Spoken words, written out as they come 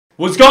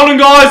What's going on,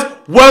 guys?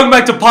 Welcome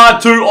back to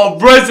part 2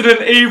 of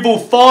Resident Evil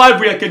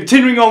 5. We are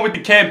continuing on with the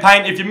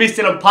campaign. If you missed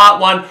it on part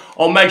 1,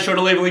 I'll make sure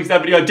to leave a link to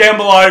that video down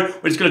below.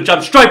 We're just going to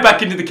jump straight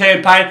back into the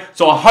campaign.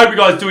 So I hope you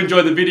guys do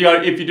enjoy the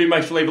video. If you do,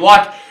 make sure to leave a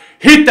like.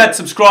 Hit that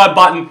subscribe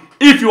button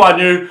if you are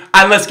new.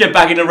 And let's get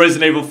back into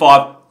Resident Evil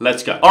 5.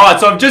 Let's go. Alright,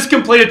 so I've just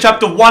completed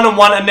chapter 1 of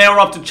 1 and now we're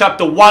up to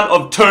chapter 1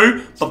 of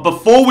 2. But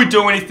before we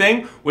do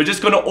anything, we're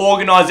just going to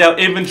organize our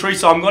inventory.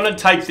 So I'm going to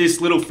take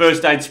this little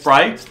first aid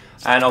spray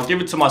and I'll give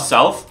it to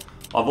myself.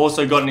 I've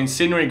also got an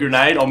incendiary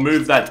grenade. I'll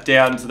move that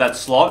down to that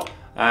slot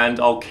and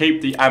I'll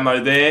keep the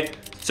ammo there.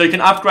 So you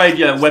can upgrade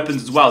your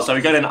weapons as well. So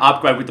we go down to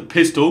upgrade with the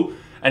pistol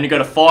and you go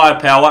to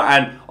firepower,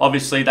 and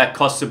obviously that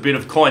costs a bit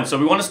of coins. So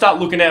we want to start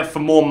looking out for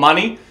more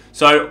money.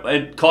 So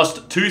it costs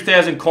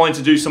 2,000 coins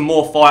to do some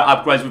more fire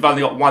upgrades. We've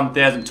only got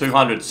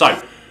 1,200. So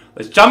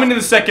let's jump into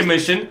the second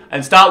mission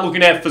and start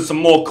looking out for some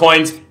more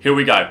coins. Here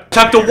we go.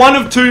 Chapter 1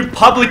 of 2,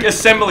 public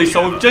assembly.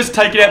 So we've just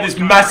taken out this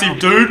massive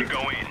dude.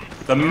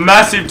 The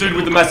massive dude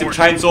with the massive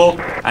chainsaw,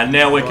 and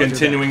now we're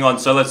continuing on.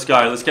 So let's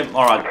go. Let's get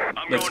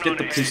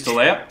the pistol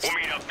out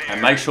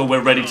and make sure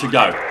we're ready to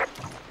go.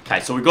 Okay,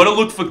 so we've got to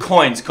look for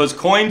coins because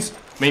coins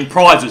mean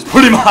prizes,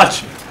 pretty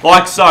much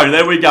like so.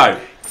 There we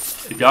go.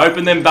 If you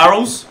open them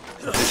barrels,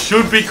 there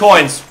should be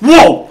coins.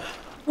 Whoa!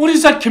 What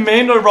is that?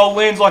 Commando roll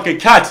lands like a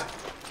cat.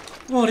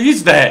 What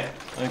is that?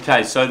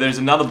 Okay, so there's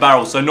another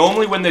barrel. So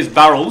normally when there's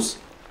barrels,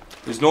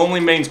 this normally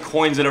means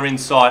coins that are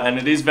inside, and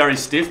it is very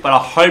stiff, but I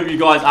hope you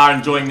guys are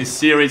enjoying this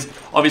series.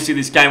 Obviously,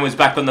 this game was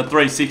back on the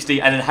 360,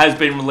 and it has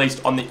been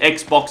released on the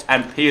Xbox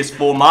and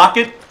PS4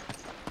 market.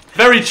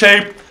 Very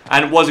cheap,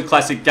 and it was a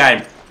classic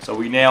game. So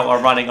we now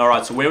are running.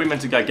 Alright, so where are we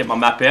meant to go? Get my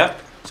map out.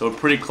 So we're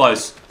pretty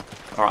close.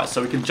 Alright,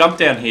 so we can jump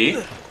down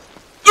here.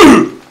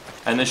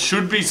 And there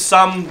should be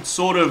some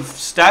sort of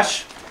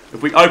stash.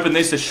 If we open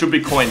this, there should be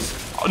coins.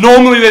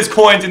 Normally, there's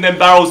coins in them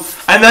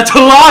barrels, and that's a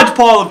large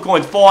pile of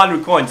coins,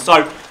 400 coins.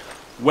 So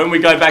when we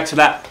go back to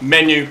that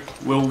menu,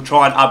 we'll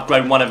try and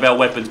upgrade one of our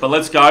weapons. But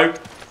let's go.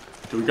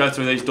 Do we go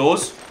through these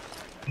doors?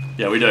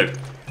 Yeah, we do.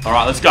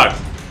 Alright, let's go.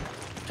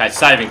 Okay,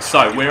 saving.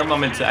 So, where am I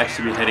meant to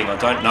actually be heading? I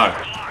don't know.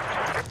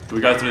 Do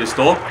we go through this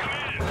door?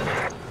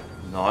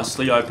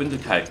 Nicely opened.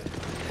 Okay.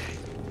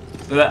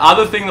 The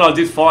other thing that I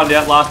did find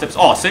out last episode...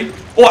 Oh, see?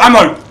 Oh,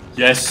 ammo!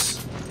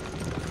 Yes.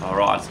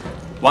 Alright.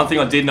 One thing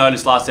I did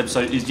notice last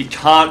episode is you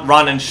can't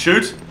run and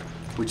shoot,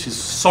 which is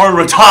so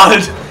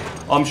retarded.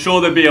 I'm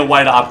sure there'd be a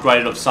way to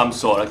upgrade it of some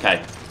sort.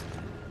 Okay.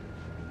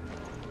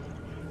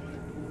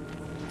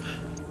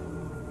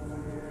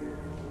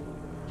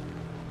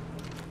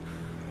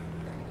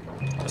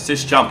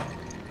 Assist jump.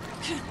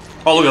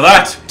 Oh, look at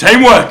that.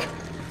 Teamwork.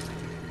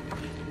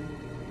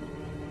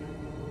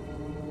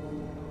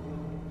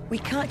 We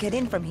can't get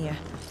in from here.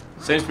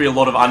 Seems to be a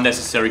lot of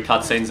unnecessary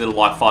cutscenes that are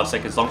like 5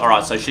 seconds long.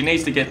 Alright, so she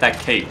needs to get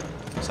that key.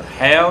 So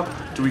how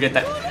do we get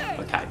that?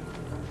 Okay.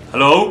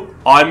 Hello?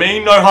 I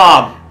mean no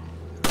harm.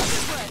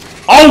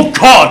 Oh,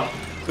 God!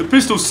 The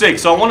pistol's sick,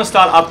 so I want to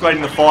start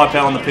upgrading the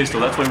firepower on the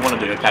pistol. That's what we want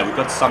to do. Okay, we've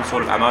got some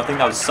sort of ammo. I think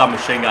that was some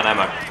machine gun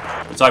ammo.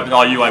 Let's open.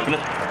 Oh, you open it.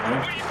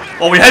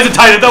 Oh, we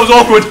hesitated. That was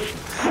awkward.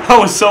 That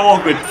was so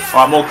awkward.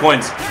 Alright, more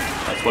coins.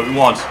 That's what we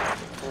want.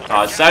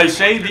 Alright, so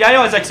the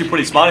AI is actually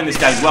pretty smart in this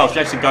game as well. She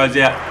actually goes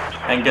out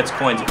and gets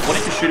coins. What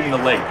if you shoot him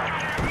in the leg?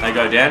 They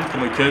go down.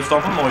 Can we curve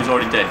stomp him, or he's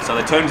already dead? So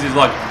they turn into this,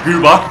 like,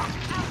 goober.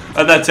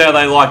 And that's how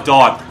they, like,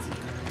 die.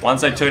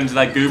 Once they turn into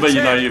that goober,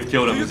 you know you've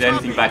killed them. Is there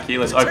anything back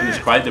here? Let's open this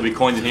crate. There'll be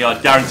coins in here, I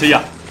guarantee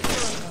ya.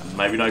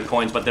 Maybe no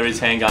coins, but there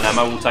is handgun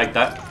ammo. We'll take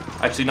that.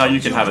 Actually, no,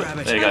 you can have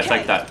it. There you go,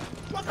 take that.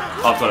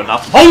 I've got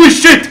enough. Holy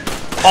shit!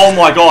 Oh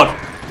my god.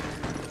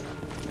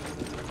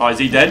 Oh, is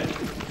he dead?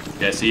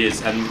 Yes, he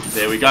is. And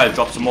there we go.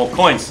 Drop some more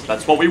coins.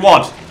 That's what we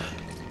want.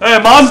 Hey,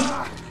 Mum!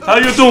 How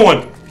you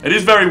doing? It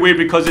is very weird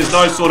because there's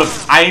no sort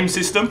of aim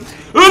system.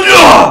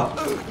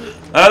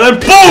 And then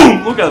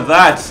boom! Look at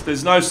that.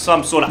 There's no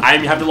some sort of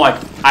aim. You have to like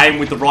aim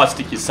with the right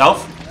stick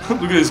yourself.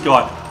 Look at this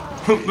guy.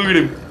 Look at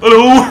him.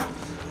 Hello.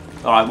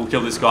 Alright, we'll kill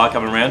this guy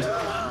coming around.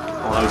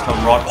 Oh, no, he's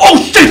coming right. Oh,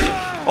 shit!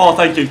 Oh,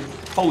 thank you.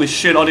 Holy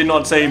shit, I did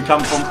not see him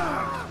come from...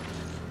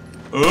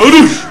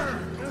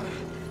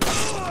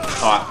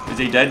 Alright, is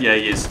he dead? Yeah,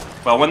 he is.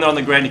 Well, when they're on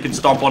the ground, you can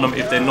stomp on them.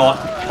 If they're not,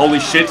 holy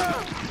shit.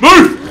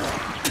 Move!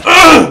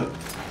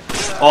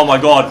 Oh my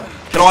god.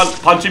 Can I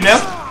punch him now?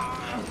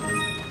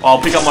 Oh,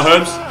 I'll pick up my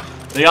herbs.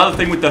 The other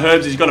thing with the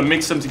herbs is you've got to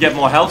mix them to get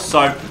more health,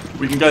 so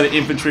we can go to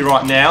infantry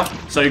right now.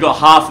 So you've got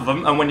half of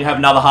them, and when you have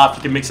another half,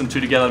 you can mix them two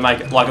together and make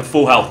it like a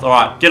full health.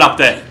 Alright, get up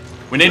there.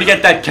 We need to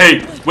get that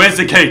key. Where's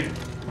the key?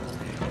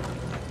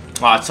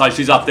 Alright, so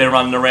she's up there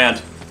running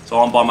around. So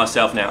I'm by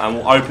myself now, and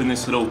we'll open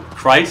this little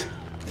crate.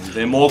 Is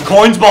there more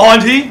coins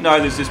behind here? No,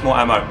 there's just more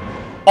ammo.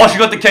 Oh, she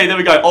got the key. There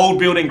we go. Old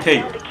building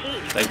key.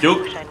 Thank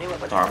you.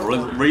 Alright,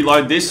 we'll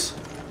reload this,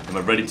 and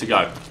we're ready to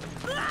go.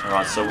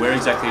 Alright, so where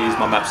exactly is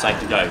my map safe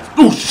to go?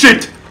 Oh,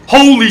 shit!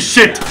 Holy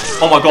shit!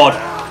 Oh, my God.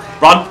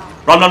 Run.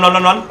 Run, run, run,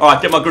 run, run.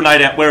 Alright, get my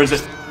grenade out. Where is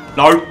it?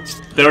 No.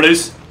 There it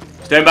is.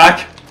 Stand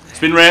back.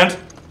 Spin round.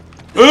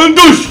 And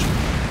douche!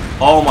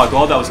 Oh, my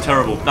God, that was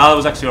terrible. No, that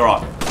was actually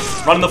alright.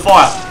 Run in the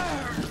fire.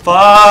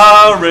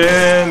 Fire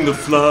in the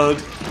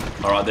flood.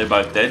 Alright, they're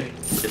both dead.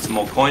 Get some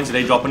more coins.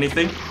 Did he drop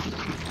anything?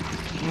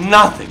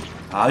 Nothing.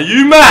 Are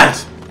you mad?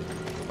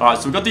 Alright,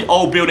 so we've got the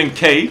old building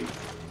key.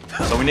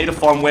 So we need to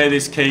find where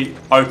this key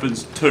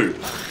opens to.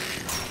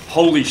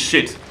 Holy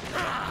shit.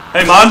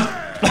 Hey, man.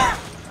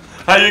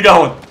 How you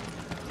going?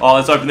 Oh,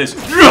 let's open this.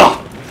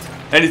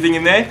 Anything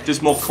in there?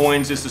 Just more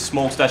coins. Just a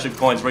small stash of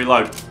coins.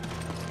 Reload.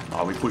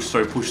 Oh, we push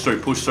through, push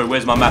through, push through.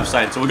 Where's my map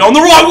saying? So we're going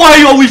the right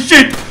way. Holy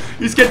shit.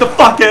 He's getting the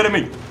fuck out of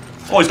me.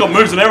 Oh, he's got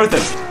moves and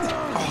everything.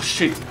 Oh,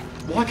 shit.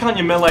 Why can't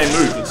you melee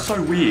move? It's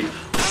so weird.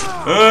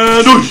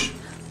 Doosh.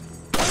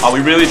 Oh, we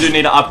really do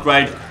need to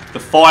upgrade the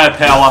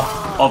firepower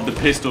of the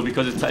pistol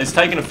because it's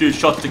taken a few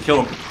shots to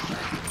kill him.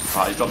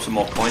 Alright, he's dropped some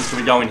more coins. Can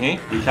we go in here?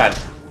 We can.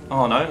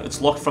 Oh no,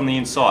 it's locked from the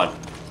inside.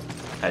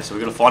 Okay, so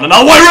we're gonna find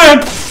another way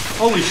around!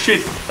 Holy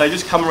shit, they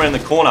just come around the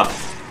corner.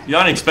 You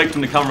don't expect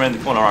them to come around the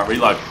corner. Alright,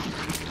 reload.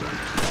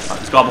 Alright,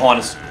 this guy behind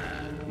us.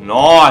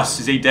 Nice!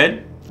 Is he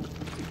dead?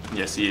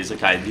 Yes, he is.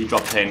 Okay, he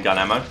dropped handgun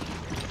ammo.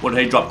 What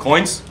did he drop?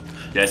 Coins?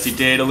 Yes, he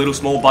did. A little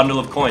small bundle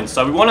of coins.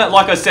 So we want to,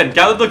 like I said,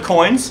 gather the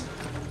coins.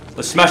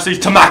 Let's smash these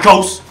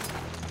tomatoes.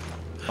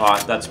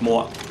 Alright, that's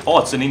more. Oh,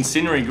 it's an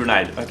incendiary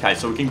grenade. Okay,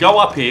 so we can go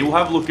up here. We'll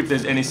have a look if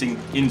there's anything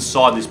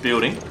inside this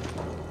building.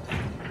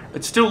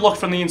 It's still locked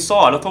from the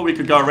inside. I thought we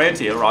could go around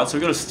here. Alright, so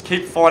we've got to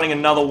keep finding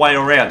another way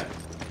around.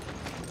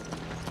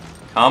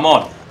 Come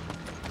on.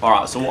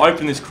 Alright, so we'll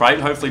open this crate.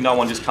 Hopefully no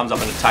one just comes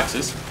up and attacks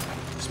us.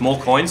 Small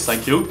coins,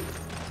 thank you.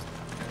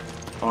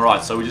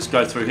 Alright, so we just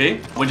go through here.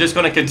 We're just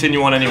going to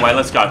continue on anyway.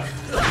 Let's go.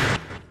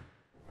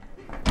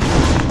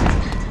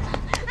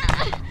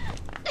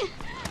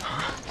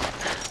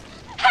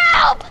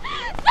 Help!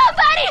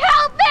 Somebody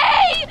help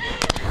me!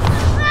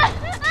 Help!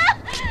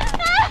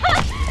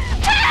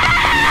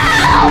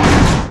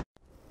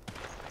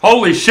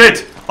 Holy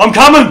shit! I'm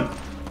coming!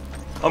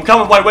 I'm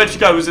coming. Wait, where'd she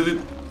go? Was it...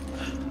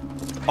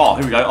 Oh,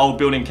 here we go. Old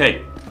building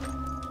key.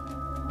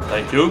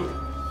 Thank you.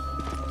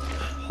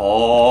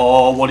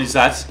 Oh, what is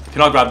that?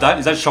 Can I grab that?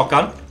 Is that a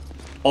shotgun?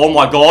 Oh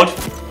my god.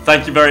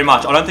 Thank you very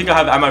much. I don't think I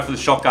have ammo for the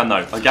shotgun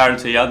though. I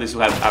guarantee you this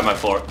will have ammo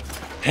for it.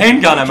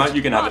 Handgun ammo,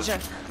 you can have it.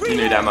 You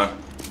need ammo.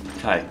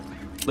 Okay.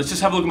 Let's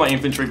just have a look at my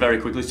inventory very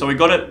quickly. So we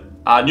got it.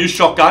 New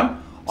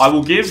shotgun. I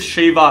will give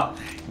Sheva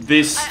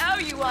this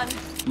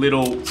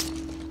little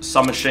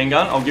submachine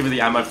gun. I'll give her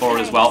the ammo for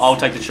it as well. I'll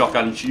take the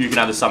shotgun. You can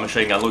have the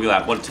submachine gun. Look at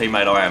that. What a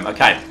teammate I am.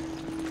 Okay.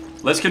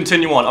 Let's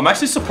continue on. I'm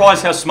actually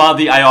surprised how smart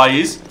the AI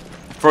is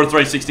for a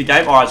 360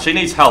 game. Alright, she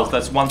needs health.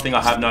 That's one thing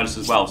I have noticed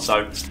as well.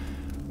 So,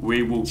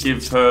 we will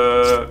give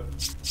her...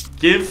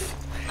 Give.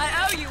 I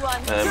owe you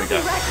one. There we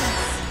go.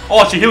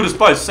 Oh, she healed us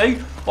both. See?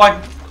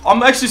 Like,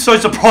 I'm actually so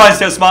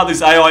surprised how smart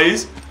this AI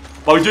is.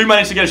 But we do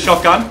manage to get a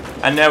shotgun.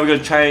 And now we're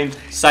going to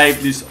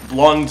save this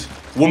blonde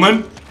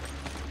woman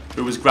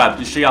who was grabbed.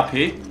 Is she up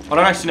here? I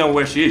don't actually know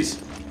where she is.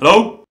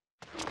 Hello?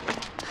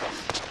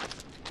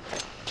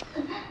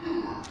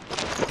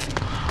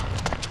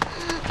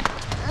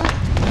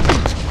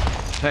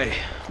 Hey,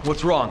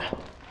 what's wrong?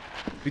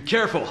 Be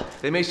careful.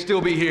 They may still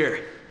be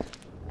here.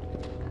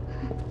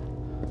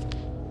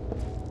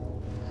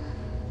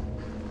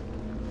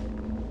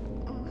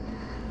 Are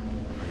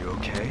you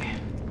okay?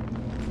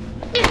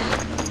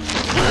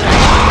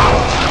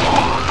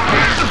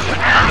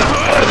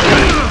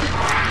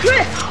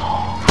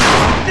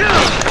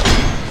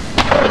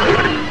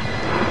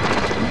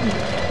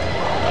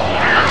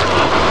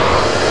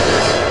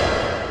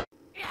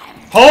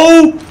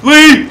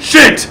 Holy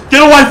shit!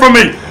 Get away from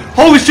me!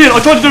 Holy shit, I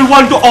tried to do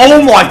one.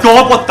 Oh my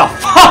god, what the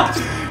fuck?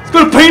 It's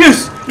got a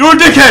penis! You're a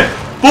dickhead!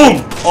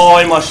 Boom! Oh,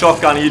 in my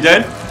shotgun, are you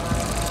dead?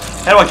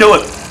 How do I kill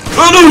it?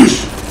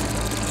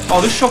 Oh,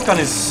 this shotgun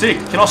is sick.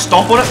 Can I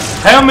stomp on it?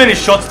 How many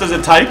shots does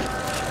it take?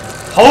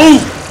 Holy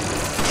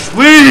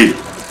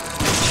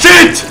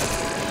shit!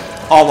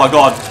 Oh my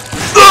god.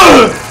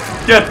 Ugh!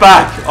 Get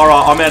back!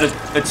 Alright, I'm out of...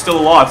 It's still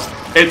alive.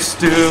 It's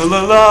still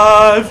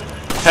alive!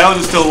 How is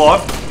it still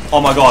alive? Oh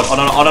my god, I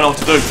don't know what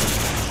to do.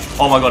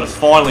 Oh my god, it's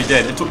finally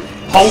dead. It took...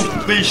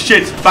 Holy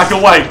shit! Back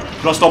away!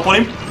 Can I stop on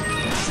him?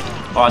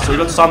 Alright, so we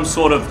got some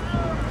sort of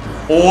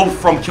orb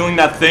from killing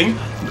that thing.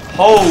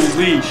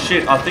 Holy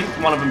shit. I think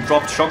one of them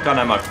dropped shotgun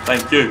ammo.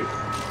 Thank you.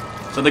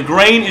 So the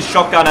green is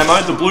shotgun ammo,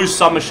 the blue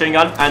submachine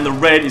gun, and the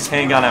red is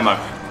handgun ammo.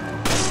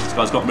 This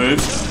guy's got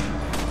moves.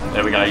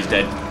 There we go, he's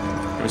dead.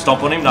 Can we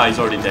stomp on him? No, he's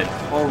already dead.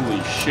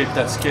 Holy shit,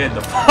 that scared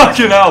the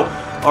fucking hell.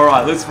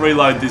 Alright, let's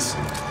reload this.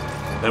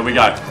 There we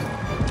go.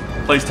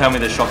 Please tell me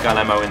there's shotgun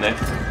ammo in there.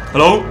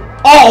 Hello?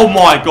 Oh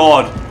my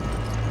god!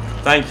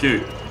 Thank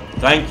you.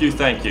 Thank you,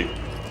 thank you.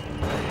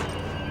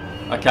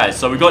 Okay,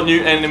 so we got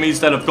new enemies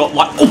that have got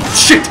like... Oh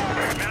shit!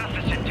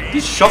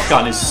 This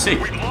shotgun is sick.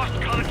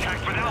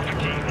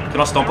 Can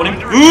I stomp on him?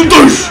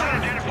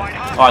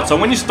 Alright, so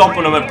when you stomp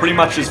on him, it pretty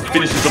much just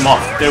finishes them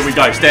off. There we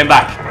go, stand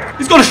back.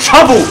 He's got a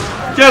shovel!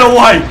 Get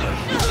away!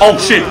 Oh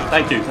shit!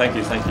 Thank you, thank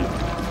you, thank you.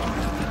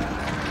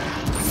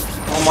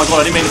 Oh my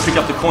god, I didn't mean to pick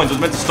up the coins. I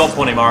was meant to stomp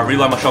on him. Alright,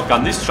 reload my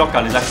shotgun. This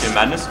shotgun is actually a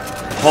madness.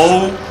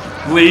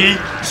 Holy...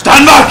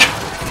 Stand back!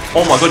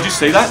 Oh my god, did you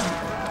see that?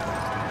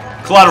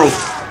 Collateral.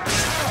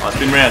 Alright,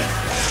 spin round.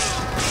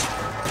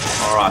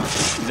 Alright,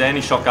 is there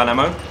any shotgun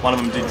ammo? One of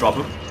them did drop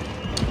it.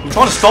 I'm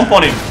trying to stomp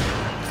on him.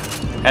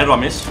 How did I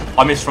miss?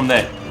 I missed from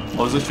there. I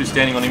was literally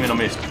standing on him and I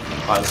missed.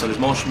 Alright, so there's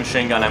more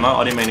machine gun ammo.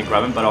 I didn't mean to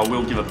grab him, but I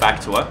will give it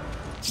back to her.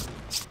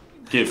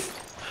 Give.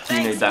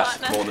 You need that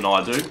partner. more than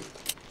I do.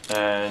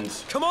 And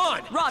Come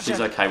on!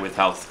 she's okay with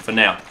health for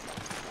now.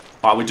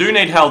 Alright, we do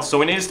need health, so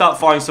we need to start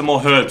finding some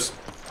more herbs.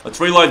 Let's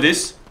reload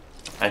this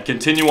and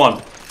continue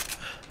on.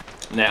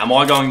 Now, am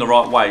I going the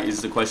right way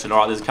is the question.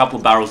 Alright, there's a couple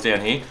of barrels down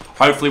here.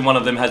 Hopefully one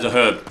of them has a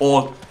herb.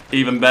 Or,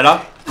 even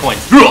better,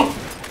 coins.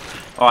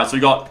 Alright, so we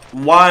got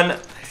one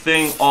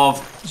thing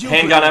of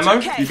handgun ammo.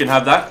 You can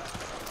have that.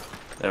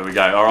 There we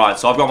go. Alright,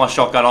 so I've got my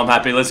shotgun. I'm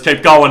happy. Let's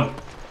keep going.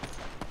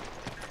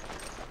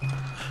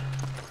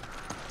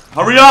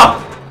 Hurry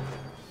up!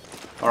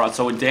 Alright,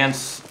 so we're down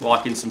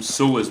like in some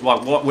sewers.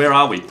 Like, what? Where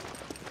are we?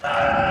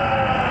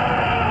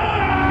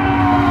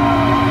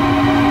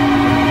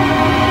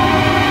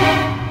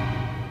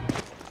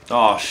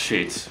 Oh,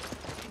 shit.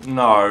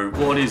 No.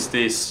 What is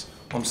this?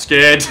 I'm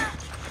scared.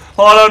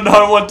 I don't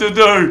know what to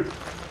do.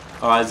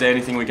 Alright, is there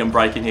anything we can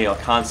break in here? I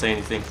can't see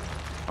anything.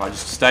 Alright,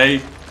 just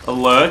stay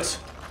alert.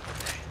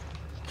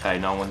 Okay,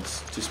 no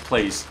one's... Just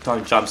please,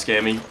 don't jump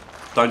scare me.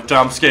 Don't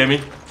jump scare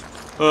me.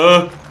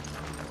 We're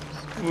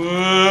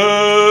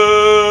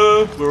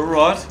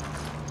alright.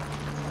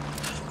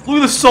 Look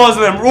at the size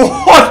of them.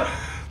 What?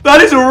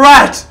 That is a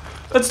rat.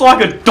 That's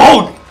like a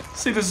dog.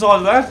 See the size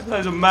of that? That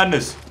is a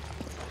madness.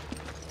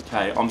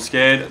 Okay, I'm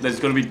scared. There's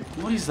going to be...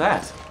 What is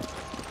that?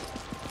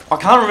 I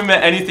can't remember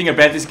anything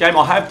about this game.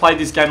 I have played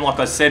this game, like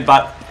I said,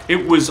 but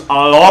it was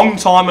a long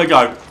time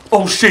ago.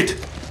 Oh,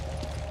 shit.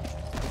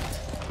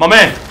 My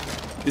man.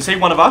 Is he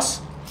one of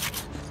us?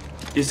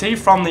 Is he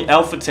from the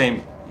Alpha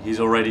Team? He's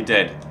already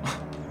dead.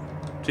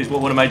 Jeez,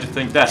 what would have made you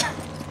think that?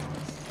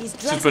 He's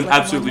just been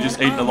absolutely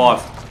just eaten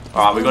alive.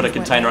 Alright, we've got a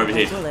container over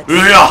here.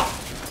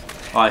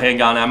 Alright,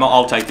 handgun ammo.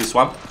 I'll take this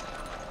one.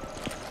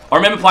 I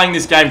remember playing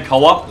this game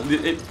co-op.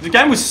 The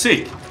game was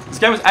sick. This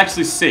game was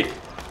actually sick.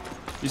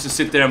 Used to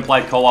sit there and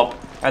play co-op.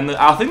 And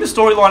I think the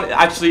storyline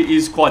actually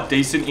is quite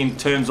decent in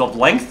terms of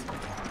length.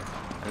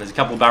 And there's a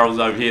couple of barrels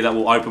over here that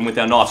will open with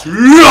our knives.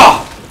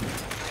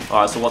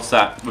 Alright, so what's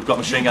that? We've got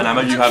machine gun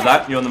ammo. You have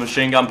that. You're the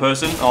machine gun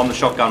person. I'm the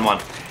shotgun one.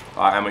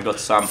 Alright, and we've got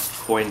some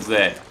coins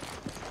there.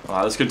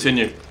 Alright, let's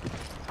continue.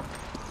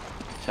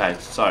 Okay,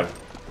 so.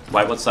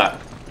 Wait, what's that?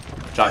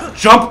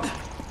 Jump!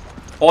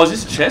 Oh, is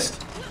this a chest?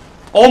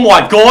 Oh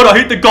my god, I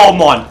hit the gold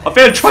mine. I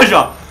found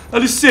treasure.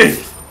 That is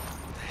sick.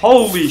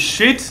 Holy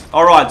shit.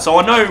 Alright, so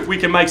I know we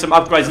can make some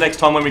upgrades next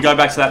time when we go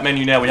back to that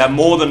menu now. We have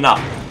more than enough.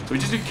 So we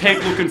just need to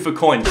keep looking for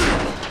coins.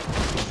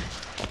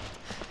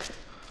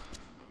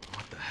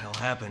 What the hell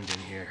happened in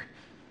here?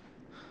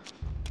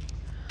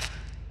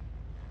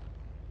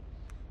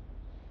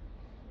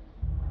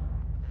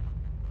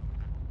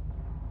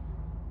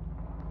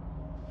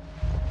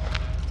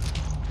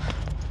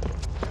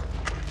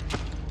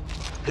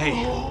 Hey,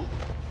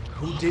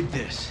 who did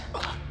this?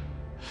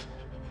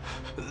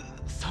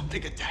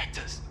 Something attacked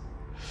us.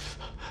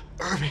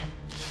 Irving.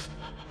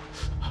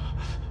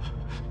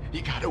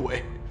 He got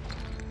away.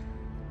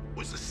 It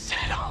was a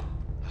setup.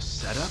 A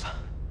setup?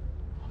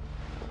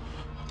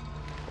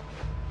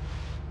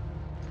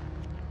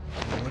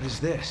 What is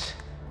this?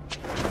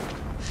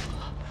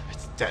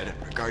 It's data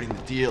regarding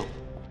the deal.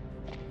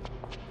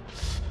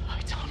 I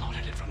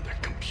downloaded it from their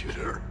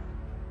computer.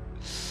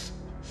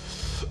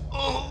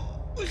 Oh,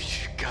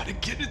 you gotta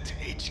get it to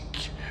HQ.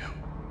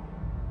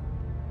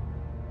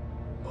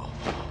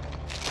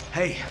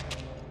 Hey.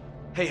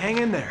 Hey, hang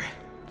in there.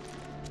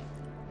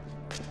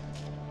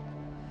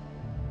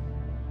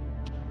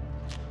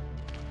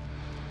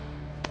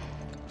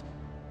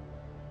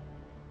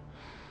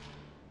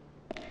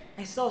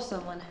 I saw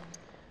someone,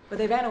 but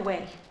they ran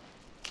away.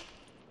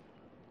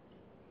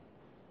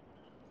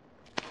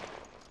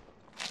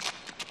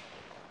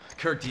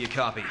 Kirk, do you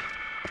copy?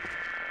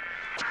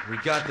 We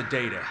got the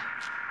data,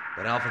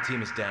 but Alpha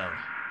Team is down.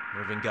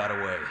 Irving got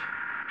away.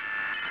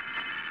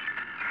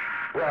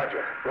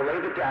 Roger.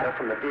 Relay the data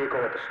from the vehicle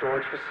at the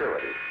storage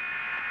facility.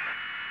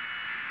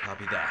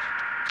 Copy that.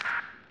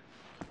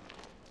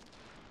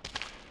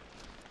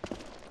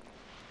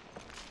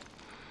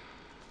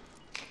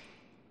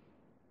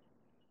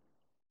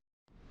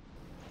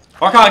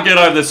 I can't get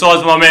over the size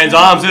of my man's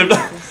arms.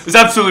 It's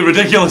absolutely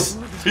ridiculous.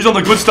 He's on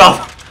the good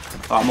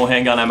stuff. Alright, more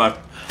handgun ammo.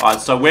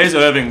 Alright, so where's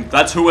Irving?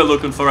 That's who we're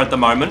looking for at the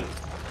moment.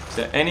 Is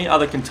there any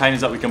other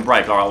containers that we can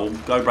break? Alright,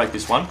 we'll go break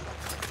this one.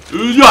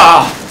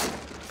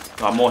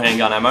 Alright, more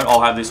handgun ammo.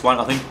 I'll have this one.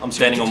 I think I'm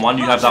standing on one.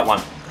 You have that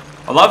one.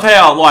 I love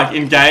how, like,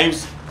 in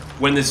games,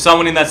 when there's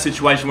someone in that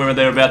situation where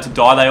they're about to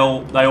die,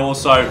 they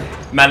also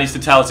manage to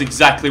tell us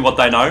exactly what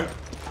they know.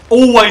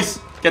 Always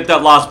get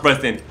that last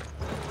breath in.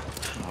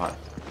 Alright.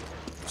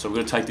 So we're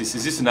going to take this.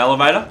 Is this an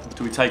elevator?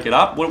 Do we take it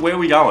up? Where are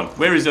we going?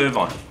 Where is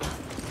Irvine?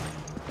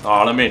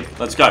 Alright, I'm in.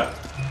 Let's go.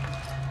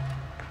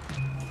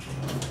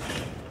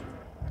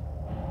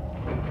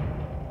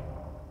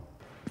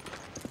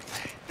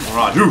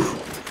 Alright,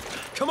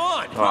 Come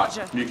on!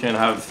 Alright, you can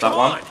have that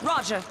one.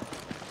 Roger.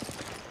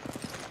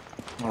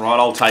 Alright,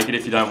 I'll take it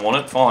if you don't want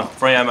it. Fine.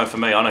 Free ammo for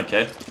me, I don't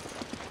care.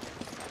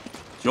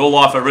 It's your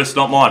life at risk,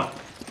 not mine.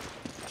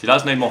 She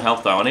does need more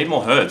health though. I need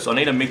more herbs. I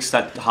need to mix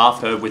that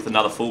half herb with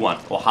another full one.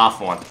 Or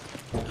half one.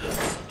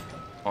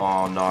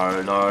 Oh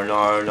no, no,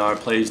 no, no.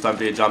 Please don't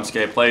be a jump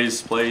scare.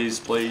 Please, please,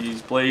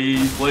 please,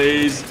 please,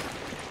 please.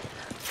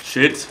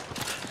 Shit.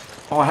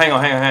 Oh, hang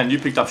on, hang on, hang on. You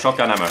picked up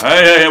shotgun ammo.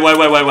 Hey, hey, hey,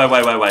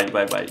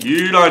 wait.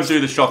 You don't do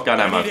the shotgun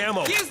ammo.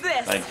 Use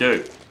this. Thank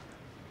you.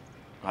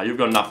 You've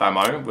got enough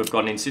ammo. We've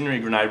got an incendiary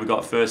grenade. We've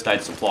got first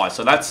aid supply.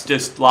 So that's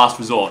just last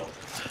resort.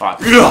 Alright.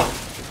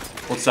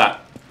 What's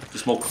that?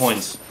 Just more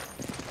coins.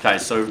 Okay,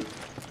 so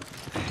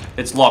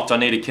it's locked. I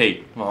need a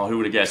key. Oh, who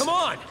would have guessed? Come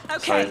on.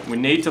 Okay. So we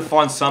need to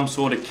find some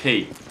sort of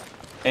key.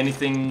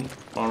 Anything.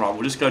 Alright,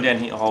 we'll just go down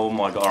here. Oh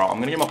my god. Alright, I'm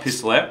going to get my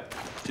pistol out.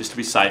 Just to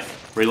be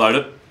safe. Reload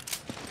it.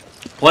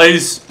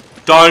 Please.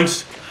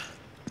 Don't.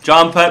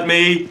 Jump at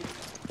me.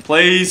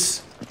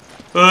 Please.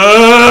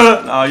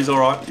 No, he's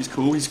alright. He's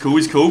cool. He's cool.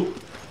 He's cool.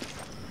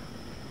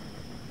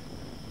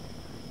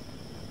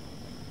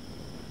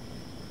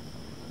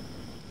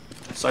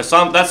 So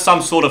that's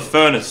some sort of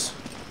furnace.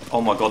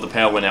 Oh my god, the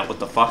power went out. What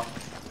the fuck?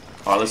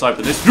 Alright, let's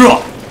open this.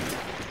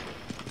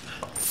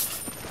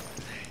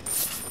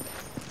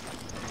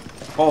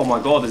 Oh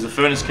my god, there's a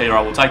furnace key.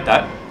 Alright, we'll take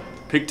that.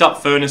 Picked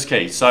up furnace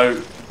key.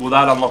 So, will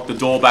that unlock the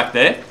door back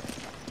there?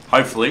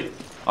 Hopefully.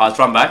 Alright, let's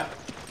run back.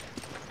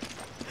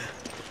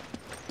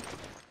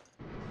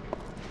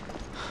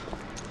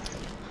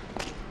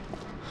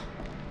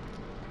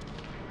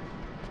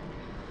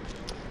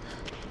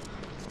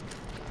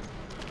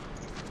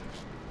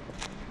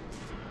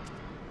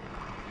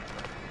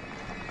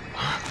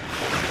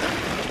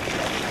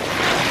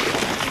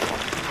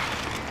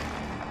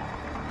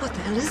 What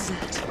the hell is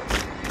that?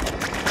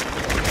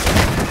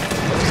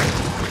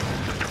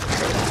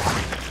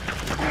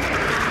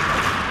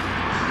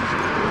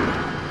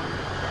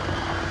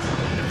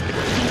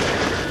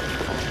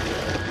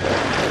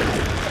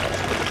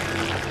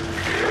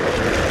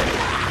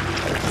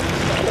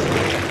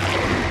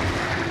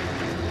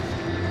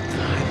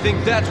 I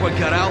think that's what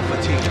got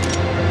Alpha Team.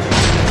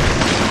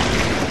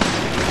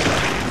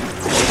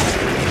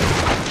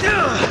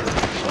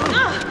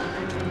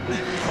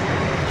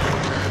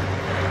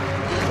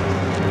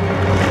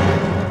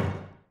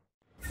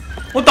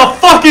 What the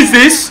fuck is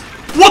this?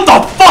 What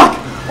the fuck?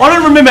 I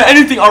don't remember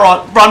anything.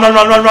 Alright, run.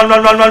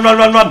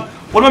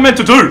 What am I meant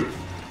to do?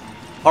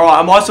 Alright,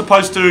 am I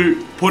supposed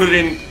to put it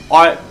in...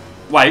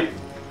 Wait.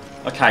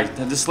 Okay,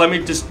 just let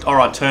me just...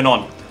 Alright, turn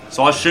on.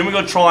 So I assume we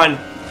gotta try and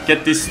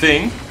get this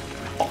thing.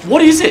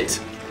 What is it?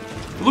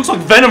 It looks like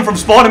Venom from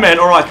Spider-Man.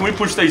 Alright, can we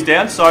push these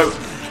down? So...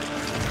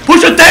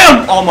 Push it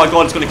down! Oh my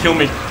god, it's gonna kill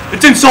me.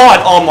 It's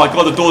inside! Oh my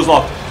god, the door's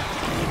locked.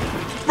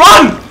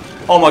 Run!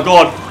 Oh my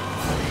god.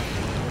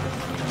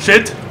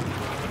 Shit.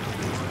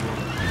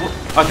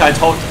 Okay, it's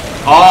hold.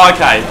 Oh,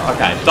 okay.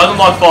 Doesn't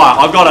like fire.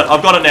 I've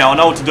got it now. I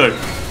know what to do.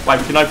 Wait,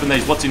 we can open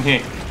these. What's in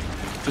here?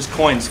 Just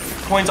coins.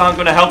 Coins aren't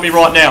going to help me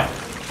right now.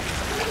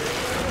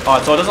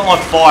 Alright, so it doesn't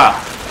like fire.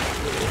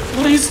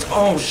 What is...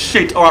 Oh,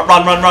 shit. Alright,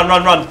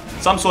 run.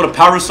 Some sort of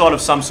parasite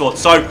of some sort.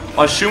 So,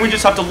 I assume we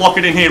just have to lock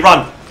it in here.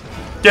 Run.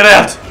 Get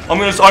out. I'm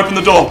going to just open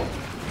the door.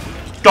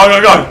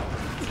 Go.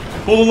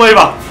 Pull the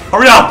lever.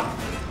 Hurry up.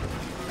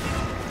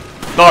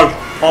 No.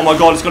 Oh my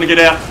god, it's gonna get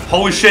out.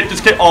 Holy shit,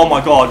 just get... Oh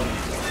my god.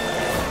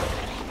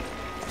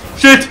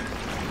 Shit!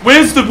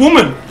 Where's the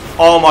woman?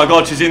 Oh my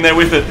god, she's in there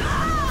with it.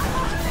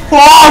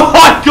 Oh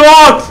my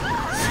god!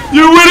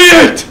 You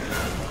idiot!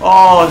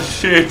 Oh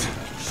shit.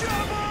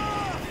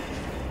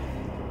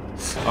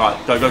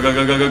 Alright, go.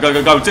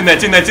 It's in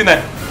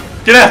there.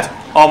 Get out!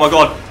 Oh my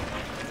god.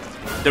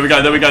 There we go.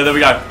 I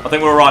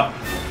think we're alright.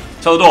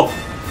 Tell the door.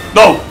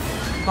 No!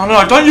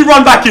 No, don't you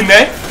run back in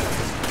there!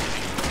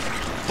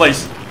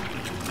 Please.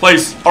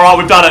 Alright,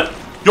 we've done it.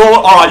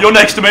 Alright, you're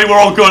next to me. We're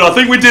all good. I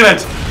think we did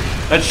it.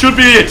 That should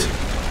be it.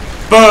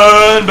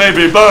 Burn,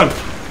 baby, burn.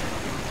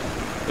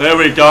 There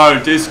we go.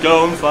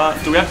 Disco and fire.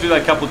 Do we have to do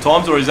that a couple of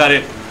times, or is that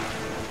it?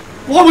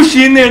 Why was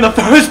she in there in the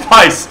first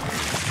place?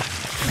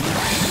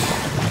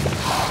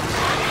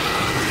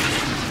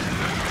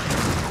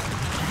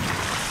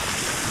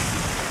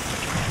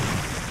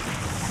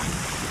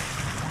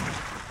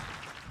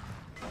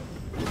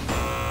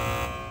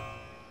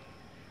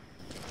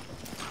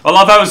 I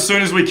love how as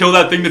soon as we kill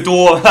that thing, the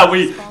door that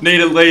we need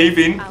to leave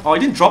in... Oh, he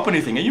didn't drop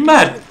anything. Are you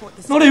mad?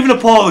 Not even a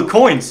pile of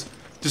coins.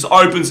 Just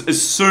opens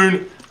as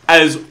soon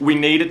as we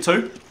need it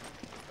to.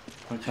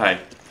 Okay,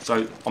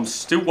 so I'm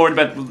still worried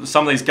about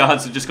some of these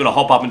guards that are just going to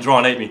hop up and try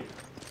and eat me.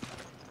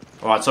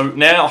 Alright, so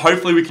now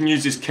hopefully we can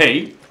use this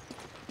key.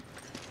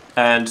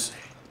 And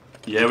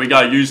here we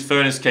go, use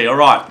furnace key.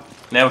 Alright,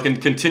 now we can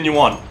continue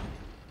on.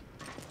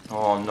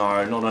 Oh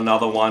no, not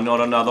another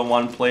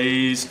one.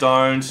 Please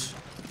don't.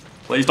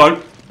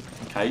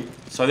 Okay,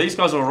 so these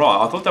guys are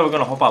alright. I thought they were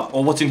going to hop up.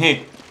 Oh, what's in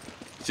here?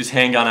 It's just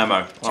handgun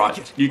ammo.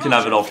 Alright, you can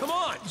have it all.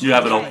 You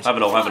have it all. Have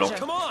it all.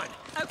 Come on.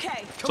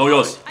 Okay. It's all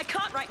yours. I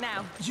can't right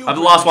now. Have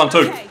the last one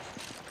too. Okay.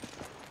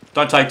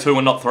 Don't take 2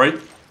 and not 3.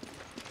 Okay,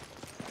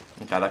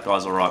 that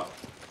guy's alright.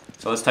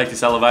 So let's take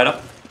this elevator.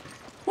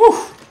 Whew.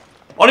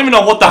 I don't even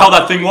know what the hell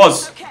that thing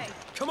was. Okay.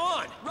 Come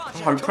on!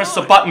 Roger. Oh, press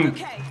the button.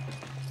 Okay.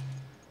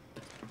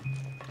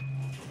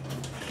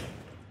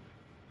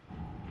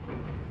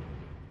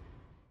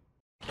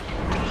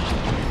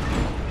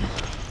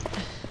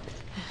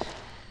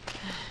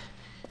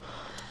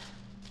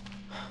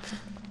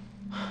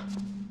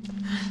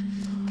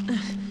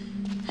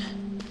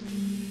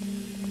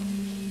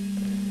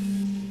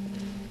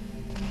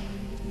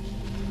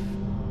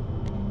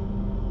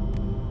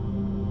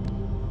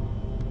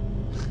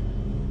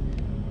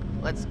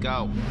 Let's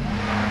go.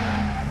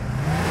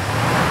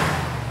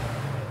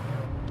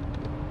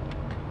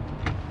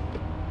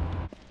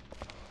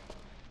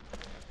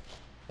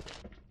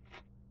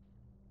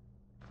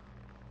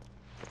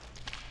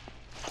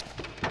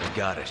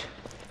 Got it.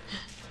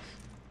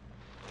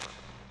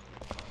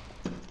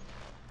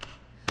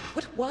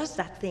 What was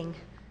that thing?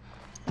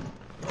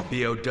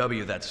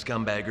 BOW that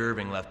scumbag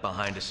Irving left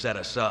behind to set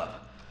us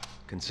up.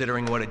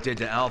 Considering what it did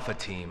to Alpha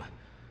Team,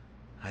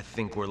 I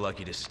think we're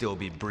lucky to still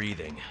be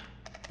breathing.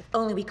 If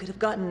only we could have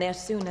gotten there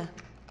sooner.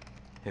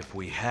 If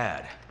we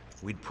had,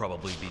 we'd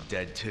probably be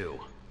dead too.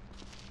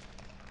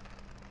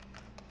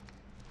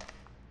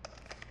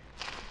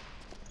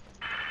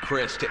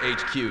 Chris to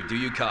HQ, do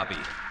you copy?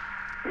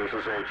 This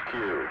is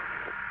HQ.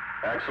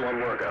 Excellent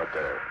work out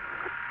there.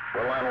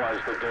 We'll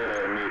analyze the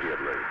data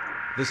immediately.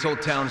 This whole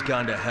town's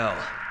gone to hell.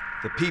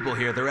 The people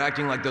here, they're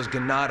acting like those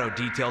Ganado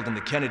detailed in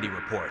the Kennedy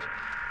report.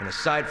 And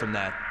aside from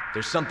that,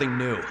 there's something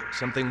new,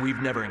 something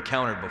we've never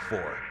encountered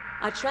before.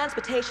 Our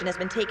transportation has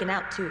been taken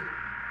out too.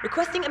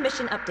 Requesting a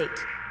mission update.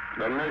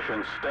 The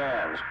mission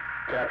stands.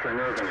 Capturing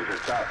Irving is your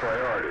top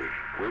priority.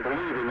 We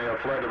believe he may have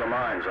fled to the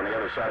mines on the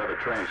other side of the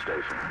train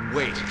station.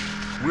 Wait,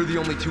 we're the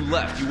only two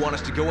left. You want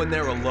us to go in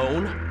there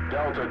alone?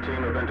 Delta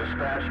team have been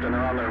dispatched and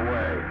are on their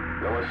way.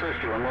 They'll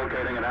assist you in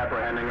locating and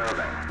apprehending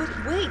Irving. But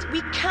wait,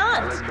 we I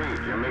can't!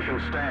 repeat, your mission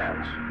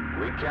stands.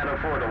 We can't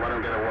afford to let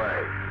him get away.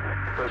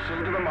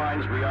 Proceed to the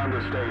mines beyond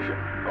the station.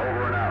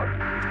 Over and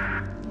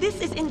out. This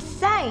is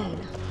insane!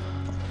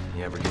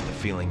 You ever get the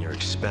feeling you're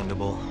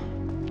expendable?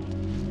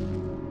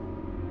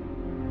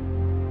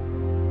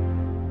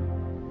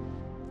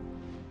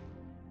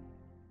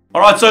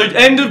 Alright, so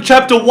end of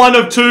chapter 1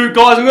 of 2.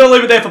 Guys, I'm going to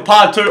leave it there for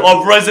part 2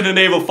 of Resident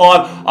Evil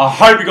 5. I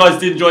hope you guys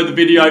did enjoy the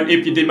video.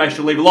 If you did, make sure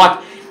to leave a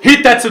like.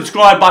 Hit that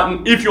subscribe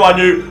button if you are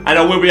new. And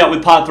I will be out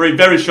with part 3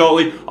 very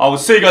shortly. I will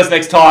see you guys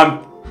next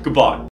time. Goodbye.